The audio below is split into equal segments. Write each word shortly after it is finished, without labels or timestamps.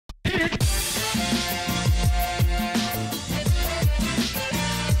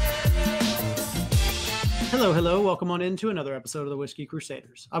Hello, hello. Welcome on into another episode of the Whiskey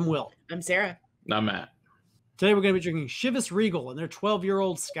Crusaders. I'm Will. I'm Sarah. I'm Matt. Today we're going to be drinking Chivas Regal and their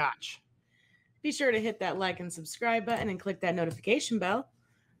 12-year-old Scotch. Be sure to hit that like and subscribe button and click that notification bell.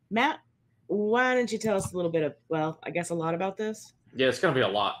 Matt, why don't you tell us a little bit of, well, I guess a lot about this? Yeah, it's going to be a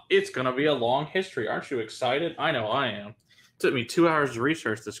lot. It's going to be a long history. Aren't you excited? I know I am. It took me 2 hours to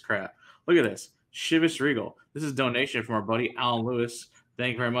research this crap. Look at this. Chivas Regal. This is a donation from our buddy Alan Lewis.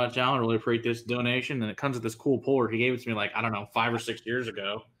 Thank you very much, Alan. Really appreciate this donation. And it comes with this cool pour. He gave it to me like, I don't know, 5 or 6 years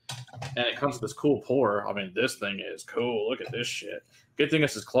ago. And it comes with this cool pour. I mean, this thing is cool. Look at this shit. Good thing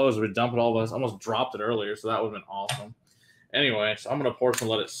this is closed. We dumped it all of us. Almost dropped it earlier, so that would have been awesome. Anyway, so I'm going to pour some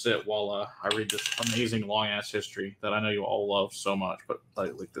and let it sit while I read this amazing long-ass history that I know you all love so much. But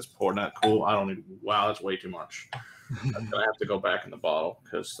like this pour, not cool. I don't need. Wow, that's way too much. I'm going to have to go back in the bottle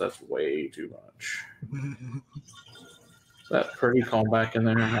because that's way too much. Is that pretty calm back in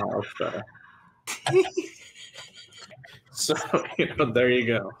there? No, that's better. So, there you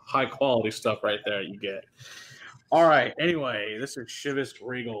go. High quality stuff right there you get. All right. Anyway, this is Chivas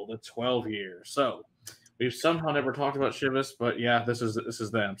Regal, the 12 year. So, we've somehow never talked about Chivas, but yeah, this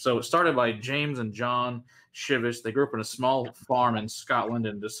is them. So, it started by James and John Chivas. They grew up in a small farm in Scotland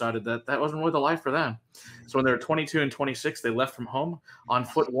and decided that wasn't really the life for them. So, when they were 22 and 26, they left from home on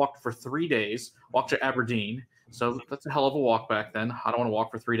foot, walked for 3 days, walked to Aberdeen. So, that's a hell of a walk back then. I don't want to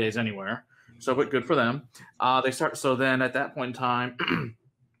walk for 3 days anywhere. So, but good for them. So then at that point in time,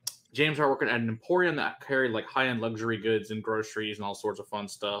 James started working at an emporium that carried like high-end luxury goods and groceries and all sorts of fun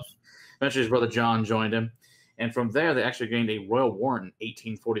stuff. Eventually, his brother John joined him. And from there, they actually gained a Royal Warrant in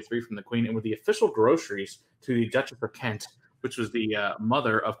 1843 from the Queen and were the official groceries to the Duchess of Kent, which was the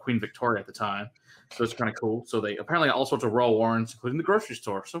mother of Queen Victoria at the time. So it's kind of cool. So they apparently got all sorts of Royal Warrants, including the grocery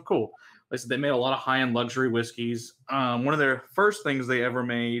store. So cool. Like I said, they made a lot of high-end luxury whiskeys. One of their first things they ever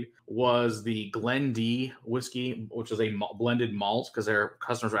made was the Glen Dee whiskey, which is a blended malt because their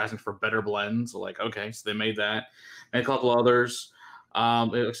customers were asking for better blends. So like, okay, so they made that. And a couple others.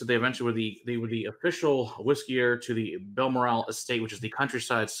 So they eventually were the official whiskier to the Balmoral Estate, which is the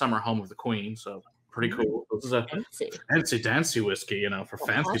countryside summer home of the Queen. So pretty cool. This is a fancy whiskey, for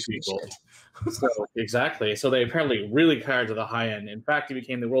fancy people. So, exactly. So they apparently really carried to the high end. In fact, it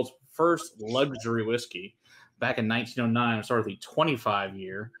became the world's first luxury whiskey back in 1909. It started the 25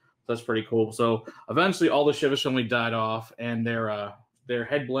 year. So that's pretty cool. So eventually, all the Chivas family died off, and their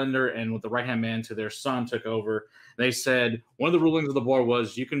head blender and with the right-hand man to their son took over. They said one of the rulings of the board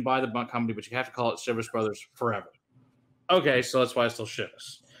was you can buy the company, but you have to call it Chivas Brothers forever. Okay, so that's why it's still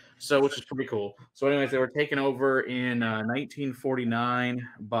Chivas. So, which is pretty cool. So, anyways, they were taken over in 1949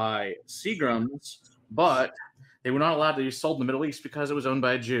 by Seagrams, but they were not allowed to be sold in the Middle East because it was owned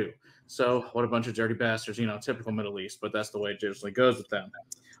by a Jew. So, what a bunch of dirty bastards, typical Middle East, but that's the way it usually goes with them.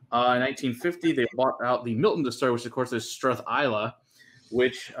 In 1950, they bought out the Milton Distillery, which, of course, is Strathisla,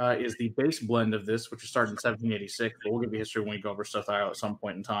 which is the base blend of this, which was started in 1786. But we'll give you history when we go over Strathisla at some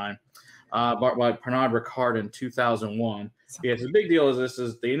point in time. Bought by Pernod Ricard in 2001. Yeah, so the big deal is this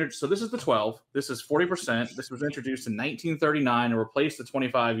is so this is the 12. This is 40%. This was introduced in 1939 and replaced the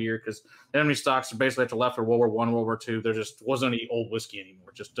 25 year because the enemy stocks are basically after left for World War I, World War II. There just wasn't any old whiskey anymore.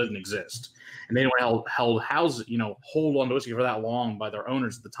 It just doesn't exist. And they weren't hold on to whiskey for that long by their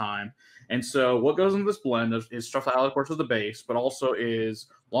owners at the time. And so what goes into this blend is Strathisla, of course, is the base, but also is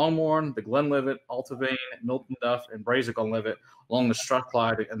Longmorn, the Glenlivet, Allt-a-Bhainne, Miltonduff, and Brazier Glenlivet, along with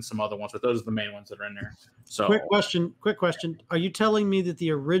Strathclyde and some other ones. But those are the main ones that are in there. So, quick question. Are you telling me that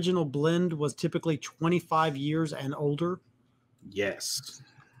the original blend was typically 25 years and older? Yes.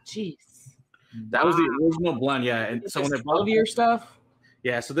 Jeez. That was the original blend, yeah. And so when they bought 12-year stuff?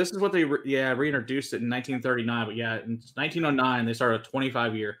 Yeah, so this is what they reintroduced it in 1939. But yeah, in 1909 they started a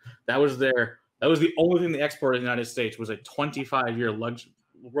 25 year. That was the only thing they exported in the United States was a 25 year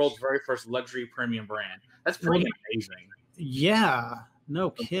world's very first luxury premium brand. That's pretty amazing. Yeah,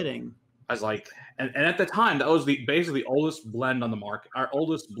 no kidding. I was like, and at the time that was basically the oldest blend on the market, our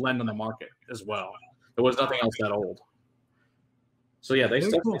oldest blend on the market as well. There was nothing else that old. So yeah, they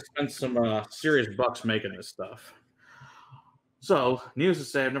spent some serious bucks making this stuff. So, needless to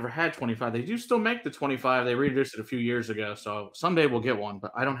say, I've never had 25. They do still make the 25. They reintroduced it a few years ago. So, someday we'll get one,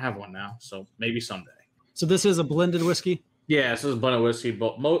 but I don't have one now. So, maybe someday. So, this is a blended whiskey? Yeah, this is a blended whiskey.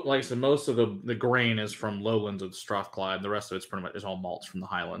 But, like I said, most of the grain is from lowlands of Strathclyde. The rest of it's pretty much is all malts from the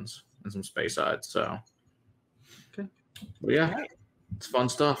Highlands and some Speyside. So, okay. But, yeah, it's fun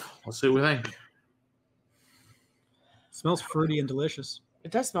stuff. Let's see what we think. Smells fruity and delicious.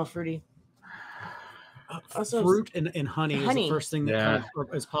 It does smell fruity. Also, fruit and honey is the first thing that kind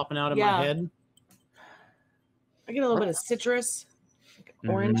of is popping out of my head. I get a little bit of citrus, like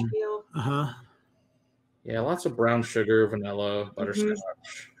orange peel. Yeah, lots of brown sugar, vanilla, butterscotch.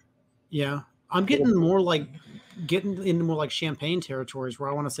 Yeah, I'm getting into more like champagne territories where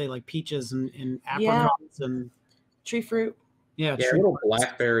I want to say like peaches and apricots and tree fruit. Yeah, little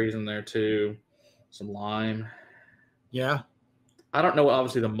blackberries in there too, some lime. Yeah. I don't know,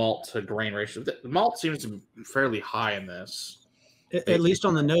 obviously, the malt to grain ratio. The malt seems to be fairly high in this. At least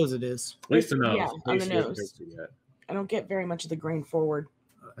on the nose it is. At least the nose. Yeah, on the nose. I don't get very much of the grain forward.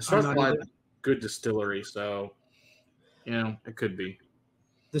 Strathclyde, good distillery, so, it could be.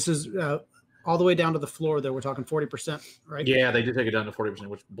 This is all the way down to the floor, though. We're talking 40%, right? Yeah, they did take it down to 40%,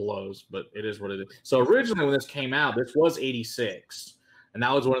 which blows, but it is what it is. So originally when this came out, this was 86. And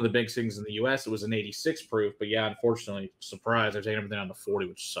that was one of the big things in the US. It was an 86 proof, but yeah, unfortunately, surprise, they're taking everything down to 40,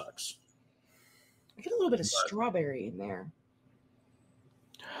 which sucks. I get a little bit of strawberry in there.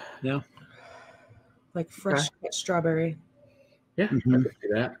 Yeah. Like fresh strawberry. Yeah, I can see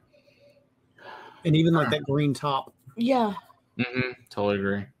that. And even like that green top. Yeah. Totally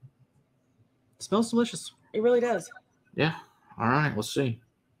agree. It smells delicious. It really does. Yeah. All right, let's see.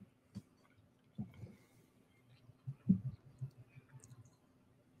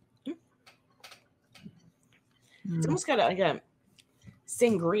 It's almost got a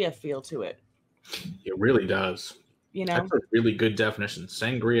sangria feel to it. It really does. That's a really good definition.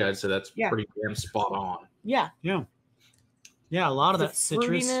 Sangria, I'd say that's pretty damn spot on. Yeah. Yeah. Yeah, a lot of that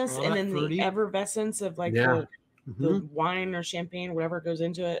citrus. Fruitiness and then the effervescence of like the wine or champagne, whatever goes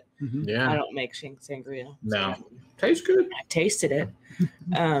into it. Yeah. I don't make sangria. No. Tastes good. I tasted it.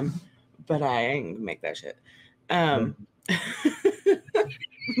 But I ain't make that shit.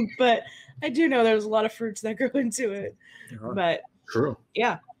 But I do know there's a lot of fruits that go into it. But true.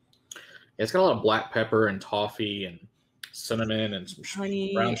 Yeah. It's got a lot of black pepper and toffee and cinnamon and some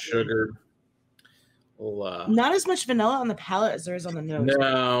honey, brown sugar. Not as much vanilla on the palate as there is on the nose.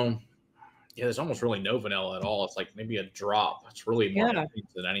 No. Yeah, there's almost really no vanilla at all. It's like maybe a drop. It's really more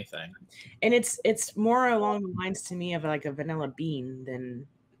than anything. And it's more along the lines to me of like a vanilla bean than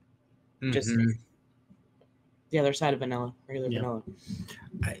just the other side of vanilla, regular vanilla.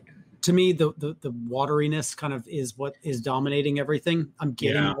 To me, the wateriness kind of is what is dominating everything. I'm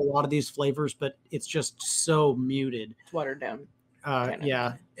getting a lot of these flavors, but it's just so muted. It's watered down.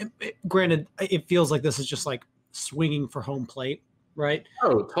 Granted, it feels like this is just like swinging for home plate, right?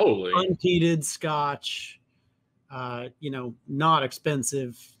 Oh, totally. Unpeated Scotch, not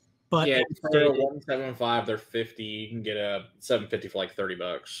expensive, but for a 175, they're 50. You can get a 750 for like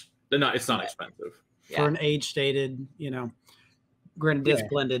 $30. It's not expensive for an age stated. Granted, it's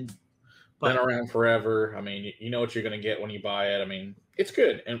blended. Been around forever. I mean, you know what you're going to get when you buy it. I mean, it's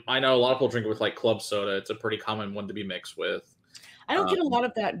good. And I know a lot of people drink it with like club soda. It's a pretty common one to be mixed with. I don't get a lot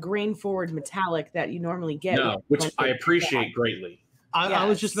of that grain forward metallic that you normally get. No, which I appreciate greatly. I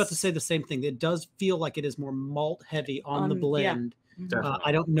was just about to say the same thing. It does feel like it is more malt heavy on the blend.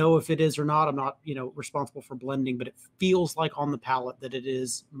 I don't know if it is or not. I'm not, responsible for blending, but it feels like on the palate that it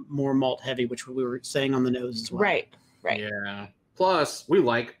is more malt heavy, which we were saying on the nose as well. Right. Yeah. Plus, we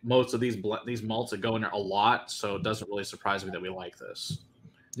like most of these malts that go in there a lot, so it doesn't really surprise me that we like this.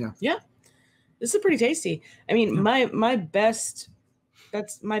 Yeah. This is pretty tasty. I mean, my best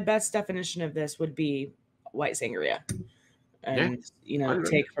definition of this would be white sangria. And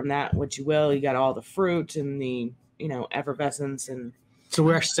take from that what you will. You got all the fruit and the effervescence, and so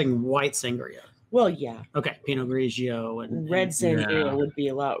we're actually saying white sangria. Well, yeah. Okay, Pinot Grigio and red sangria would be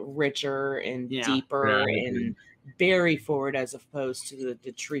a lot richer and deeper and berry forward as opposed to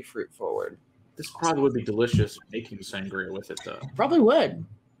the tree fruit forward. This probably would be delicious making sangria with it, though. Probably would.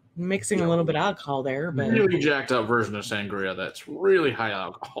 Mixing a little bit of alcohol there, but really jacked up version of sangria that's really high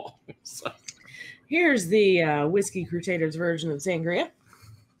alcohol. So. Here's the Whiskey Crusaders version of sangria.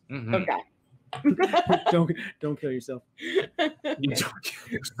 Okay. Don't kill yourself.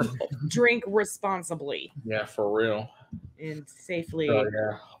 Drink responsibly. Yeah, for real. And safely.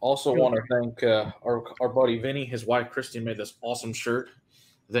 Also want to thank our buddy Vinny. His wife Christy made this awesome shirt.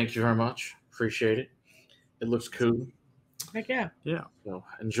 Thank you very much. Appreciate it. It looks cool. Heck yeah. Yeah. So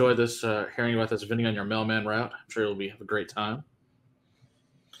enjoy this, hearing about this Vinny on your mailman route. I'm sure you'll have a great time.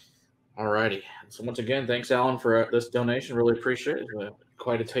 All righty. So once again, thanks, Alan, for this donation. Really appreciate it.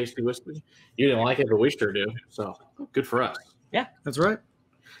 Quite a tasty whiskey. You didn't like it, but we sure do. So good for us. Yeah, that's right.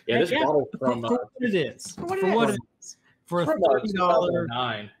 Yeah, this bottle from for what it is. For what it is. For a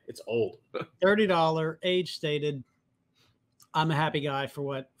 $30, it's old. $30 age stated. I'm a happy guy for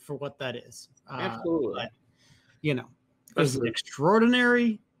what that is. Absolutely. Is it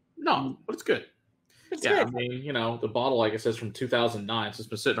extraordinary? No, but it's good. It's good. I mean, the bottle, like it says, from 2009, so it's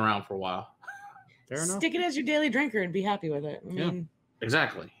been sitting around for a while. Fair enough. Stick it as your daily drinker and be happy with it. I mean,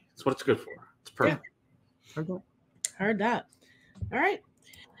 exactly. That's what it's good for. It's perfect. Heard that. All right.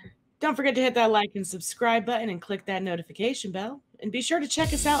 Don't forget to hit that like and subscribe button and click that notification bell. And be sure to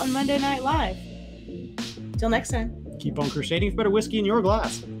check us out on Monday Night Live. Till next time. Keep on crusading for better whiskey in your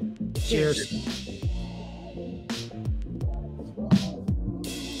glass. Cheers.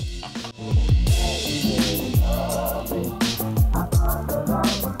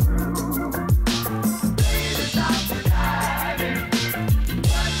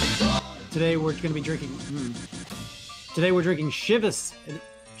 Today we're going to be drinking. Today we're drinking Chivas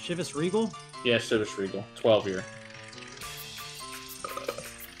Regal. Yeah, Chivas Regal, 12 year.